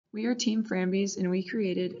We are Team Frambes, and we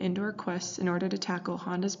created Indoor Quests in order to tackle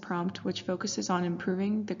Honda's prompt, which focuses on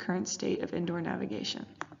improving the current state of indoor navigation.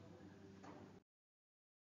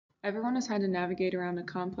 Everyone has had to navigate around a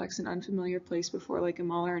complex and unfamiliar place before, like a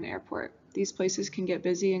mall or an airport. These places can get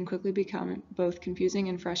busy and quickly become both confusing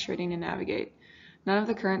and frustrating to navigate. None of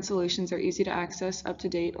the current solutions are easy to access, up to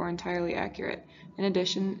date, or entirely accurate. In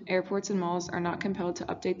addition, airports and malls are not compelled to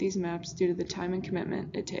update these maps due to the time and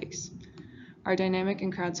commitment it takes. Our dynamic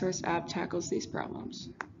and crowdsourced app tackles these problems.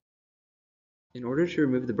 In order to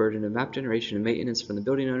remove the burden of map generation and maintenance from the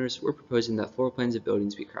building owners, we're proposing that floor plans of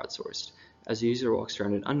buildings be crowdsourced. As the user walks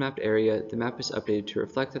around an unmapped area, the map is updated to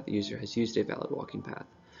reflect that the user has used a valid walking path.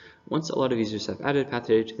 Once a lot of users have added path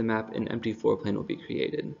data to the map, an empty floor plan will be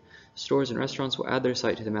created. Stores and restaurants will add their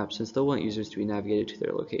site to the map since they'll want users to be navigated to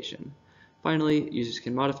their location. Finally, users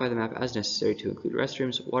can modify the map as necessary to include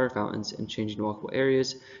restrooms, water fountains, and changing walkable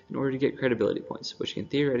areas in order to get credibility points, which can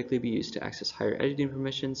theoretically be used to access higher editing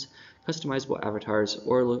permissions, customizable avatars,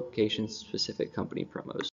 or location-specific company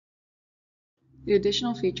promos. The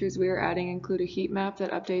additional features we are adding include a heat map that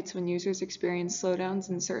updates when users experience slowdowns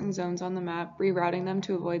in certain zones on the map, rerouting them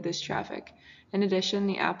to avoid this traffic. In addition,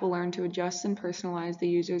 the app will learn to adjust and personalize the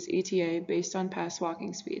user's ETA based on past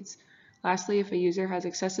walking speeds. Lastly, if a user has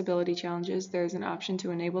accessibility challenges, there is an option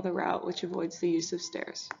to enable the route, which avoids the use of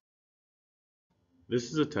stairs. This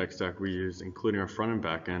is a tech stack we use, including our front and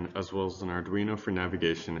back end, as well as an Arduino for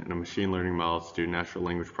navigation and a machine learning model to do natural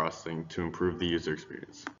language processing to improve the user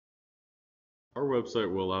experience. Our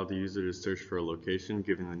website will allow the user to search for a location,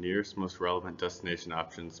 giving the nearest, most relevant destination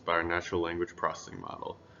options by our natural language processing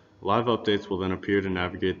model. Live updates will then appear to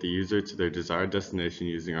navigate the user to their desired destination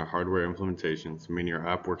using our hardware implementations, meaning our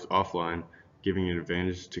app works offline, giving an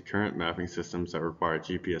advantage to current mapping systems that require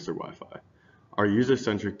GPS or Wi-Fi. Our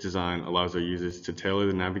user-centric design allows our users to tailor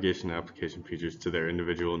the navigation and application features to their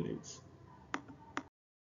individual needs.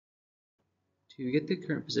 To get the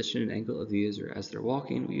current position and angle of the user as they're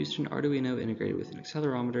walking, we used an Arduino integrated with an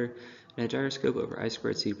accelerometer and a gyroscope over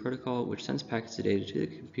I2C protocol, which sends packets of data to the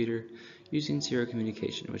computer using serial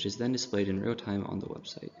communication, which is then displayed in real time on the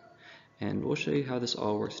website. And we'll show you how this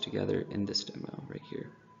all works together in this demo right here.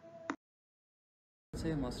 Let's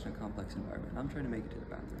say I'm lost in a complex environment. I'm trying to make it to the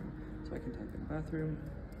bathroom. So I can type in bathroom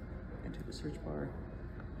into the search bar.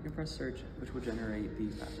 I can press search, which will generate the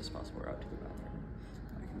fastest possible route to the bathroom.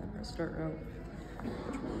 I can then press start route,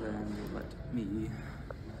 which will then let me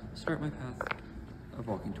start my path of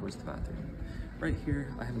walking towards the bathroom. Right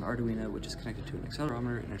here, I have an Arduino, which is connected to an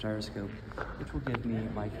accelerometer and a gyroscope, which will give me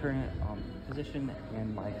my current position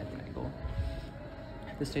and my heading angle.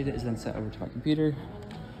 This data is then sent over to my computer,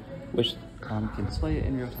 which can display it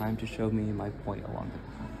in real time to show me my point along the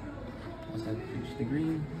path. Once I've reached the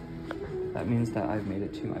green, that means that I've made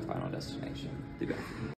it to my final destination, the bathroom.